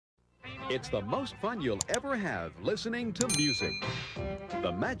It's the most fun you'll ever have listening to music.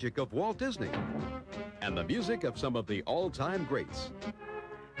 The magic of Walt Disney and the music of some of the all-time greats.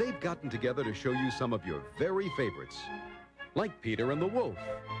 They've gotten together to show you some of your very favorites, like Peter and the Wolf,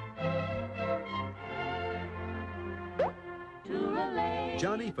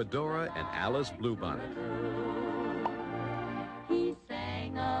 Johnny Fedora and Alice Bluebonnet. He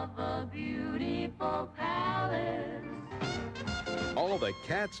sang of a beautiful palace. All the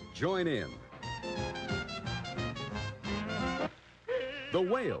cats join in. The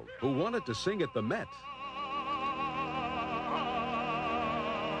Whale, who wanted to sing at the Met.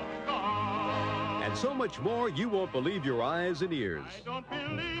 And so much more you won't believe your eyes and ears. I don't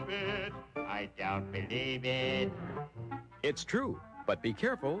believe it. I don't believe it. It's true, but be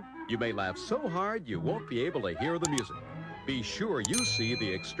careful. You may laugh so hard you won't be able to hear the music. Be sure you see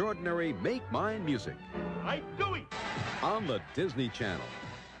the extraordinary Make Mine Music I do it. on the Disney Channel.